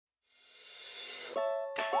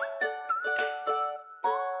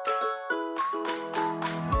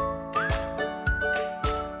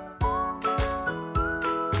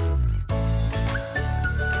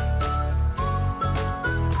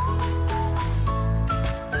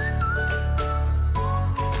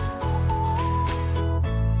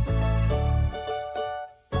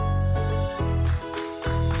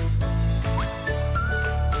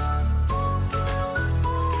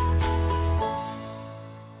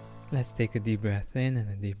Let's take a deep breath in and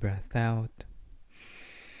a deep breath out.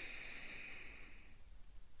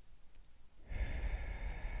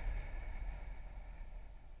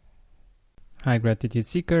 Hi, Gratitude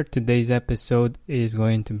Seeker. Today's episode is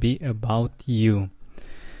going to be about you.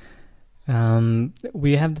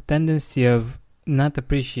 We have the tendency of not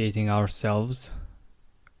appreciating ourselves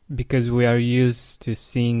because we are used to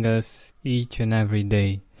seeing us each and every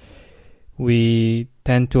day. We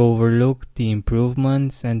tend to overlook the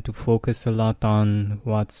improvements and to focus a lot on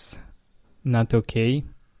what's not okay.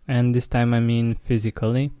 And this time I mean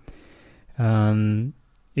physically.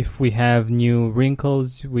 If we have new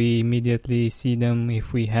wrinkles, we immediately see them.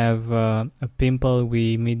 If we have a pimple,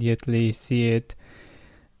 we immediately see it.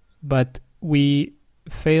 But we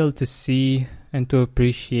fail to see and to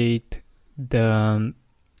appreciate the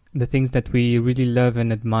things that we really love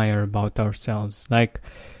and admire about ourselves. Like,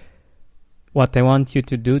 what I want you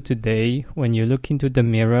to do today, when you look into the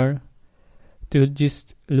mirror, to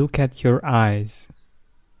just look at your eyes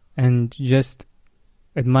and just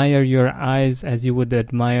admire your eyes as you would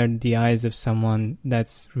admire the eyes of someone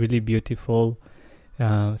that's really beautiful,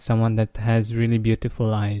 someone that has really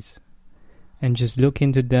beautiful eyes. And just look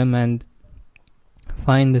into them and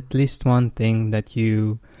find at least one thing that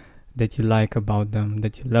you like about them,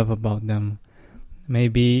 that you love about them.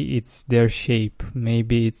 Maybe it's their shape,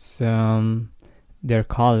 maybe it's their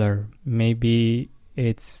color, maybe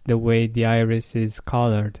it's the way the iris is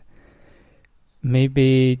colored,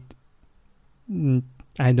 maybe,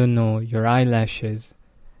 I don't know, your eyelashes.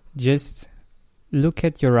 Just look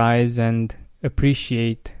at your eyes and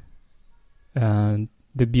appreciate the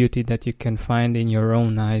beauty that you can find in your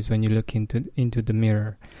own eyes when you look into the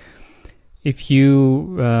mirror. If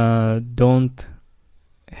you don't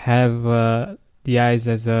have the eyes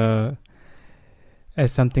as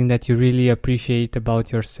something that you really appreciate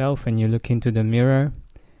about yourself when you look into the mirror,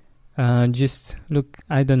 just look,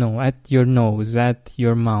 I don't know, at your nose, at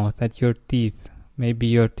your mouth, at your teeth. Maybe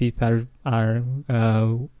your teeth are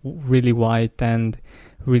really white and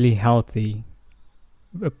really healthy.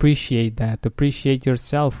 Appreciate that. Appreciate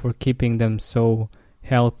yourself for keeping them so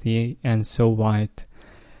healthy and so white.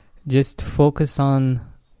 Just focus on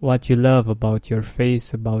what you love about your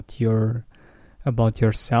face, about yourself.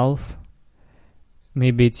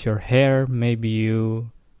 Maybe it's your hair. Maybe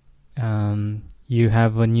you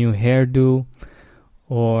have a new hairdo,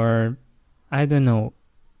 or I don't know.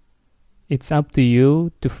 It's up to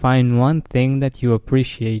you to find one thing that you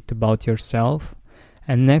appreciate about yourself,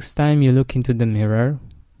 and next time you look into the mirror,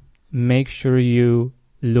 make sure you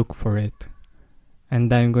look for it.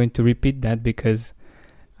 And I'm going to repeat that because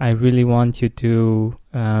I really want you to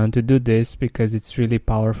do this because it's really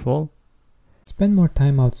powerful. Spend more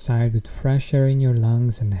time outside with fresh air in your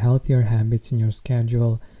lungs and healthier habits in your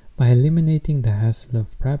schedule by eliminating the hassle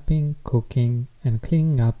of prepping, cooking, and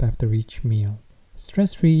cleaning up after each meal.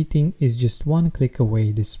 Stress-free eating is just one click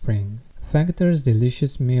away this spring. Factor's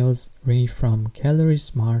delicious meals range from Calorie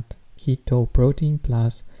Smart, Keto, Protein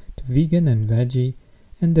Plus to vegan and veggie,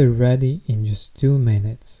 and they're ready in just 2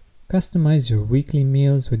 minutes. Customize your weekly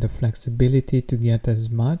meals with the flexibility to get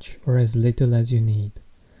as much or as little as you need.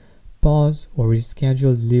 Pause or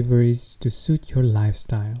reschedule deliveries to suit your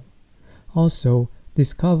lifestyle. Also,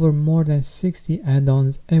 discover more than 60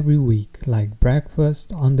 add-ons every week, like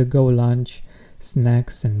breakfast, on-the-go lunch,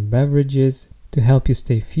 snacks and beverages to help you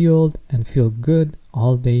stay fueled and feel good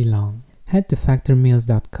all day long. Head to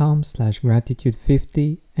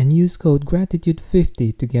factormeals.com/gratitude50 and use code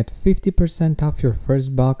gratitude50 to get 50% off your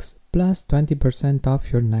first box plus 20%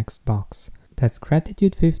 off your next box. That's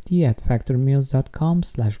gratitude50 at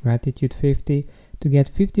factormeals.com/gratitude50 to get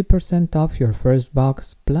 50% off your first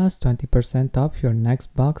box plus 20% off your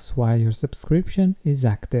next box while your subscription is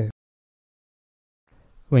active.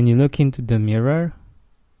 When you look into the mirror,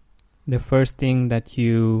 the first thing that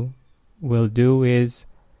you will do is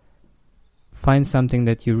find something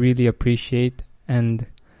that you really appreciate and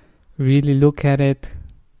really look at it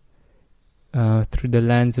through the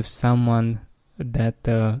lens of someone that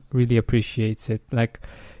really appreciates it. Like,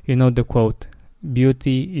 you know the quote,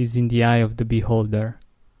 beauty is in the eye of the beholder.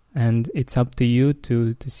 And it's up to you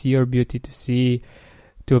to see your beauty, to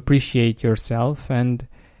appreciate yourself, and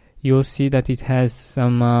you'll see that it has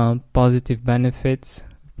some positive benefits,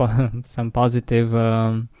 some positive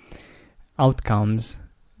outcomes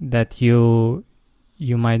that you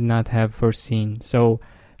might not have foreseen. So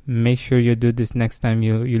make sure you do this next time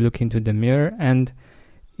you look into the mirror. And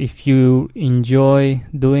if you enjoy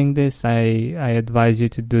doing this, I advise you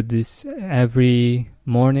to do this every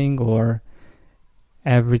morning or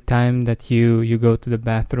every time that you go to the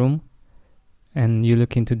bathroom and you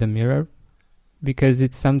look into the mirror. because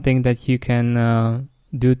it's something that you can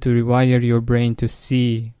do to rewire your brain to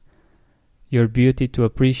see your beauty, to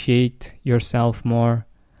appreciate yourself more.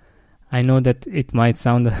 I know that it might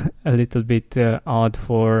sound a little bit odd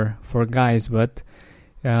for guys, but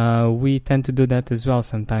we tend to do that as well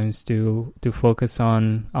sometimes, to focus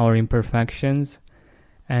on our imperfections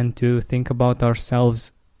and to think about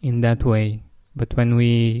ourselves in that way. But when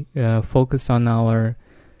we focus on our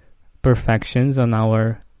perfections, on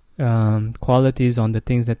our qualities, on the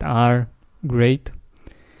things that are great,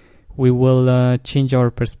 we will change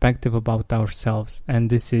our perspective about ourselves, and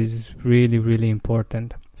this is really, really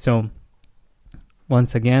important. So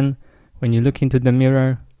once again, when you look into the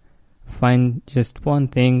mirror, find just one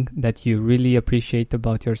thing that you really appreciate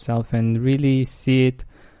about yourself and really see it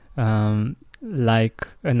like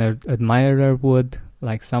an admirer would,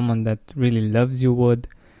 like someone that really loves you would,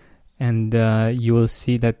 and you will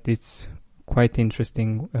see that it's quite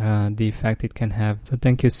interesting, the effect it can have. So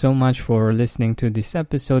thank you so much for listening to this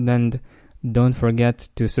episode, and don't forget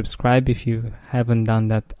to subscribe if you haven't done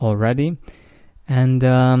that already, and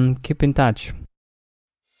keep in touch.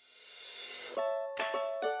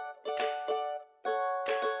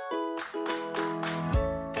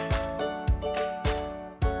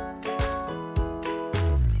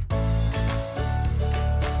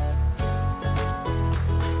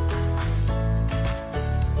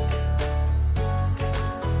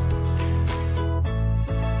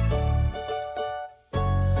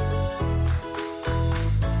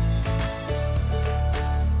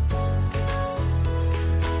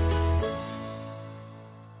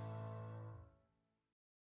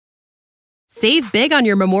 Save big on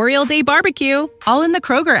your Memorial Day barbecue, all in the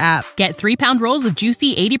Kroger app. Get 3-pound rolls of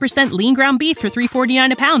juicy 80% lean ground beef for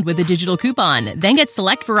 $3.49 a pound with a digital coupon. Then get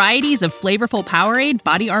select varieties of flavorful Powerade,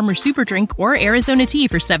 Body Armor Super Drink, or Arizona tea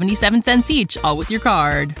for 77 cents each, all with your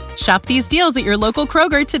card. Shop these deals at your local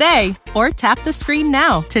Kroger today, or tap the screen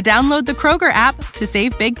now to download the Kroger app to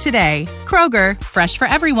save big today. Kroger, fresh for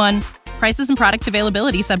everyone. Prices and product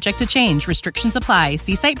availability subject to change. Restrictions apply.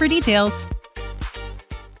 See site for details.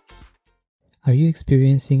 Are you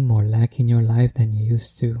experiencing more lack in your life than you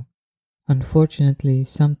used to? Unfortunately,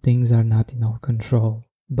 some things are not in our control,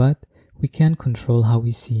 but we can control how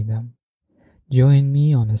we see them. Join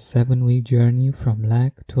me on a 7-week journey from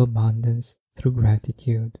lack to abundance through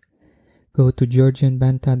gratitude. Go to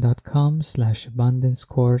georgianbenta.com/abundance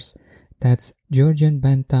course. That's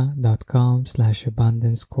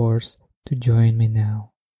georgianbenta.com/abundance course to join me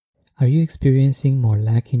now. Are you experiencing more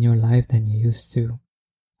lack in your life than you used to?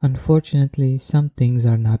 Unfortunately, some things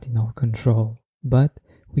are not in our control, but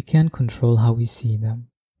we can control how we see them.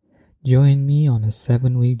 Join me on a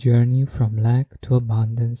 7-week journey from lack to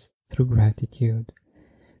abundance through gratitude.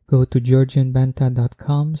 Go to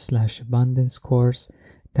georgianbenta.com/abundance course.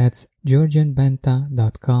 That's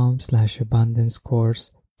georgianbenta.com/abundance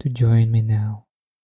course to join me now.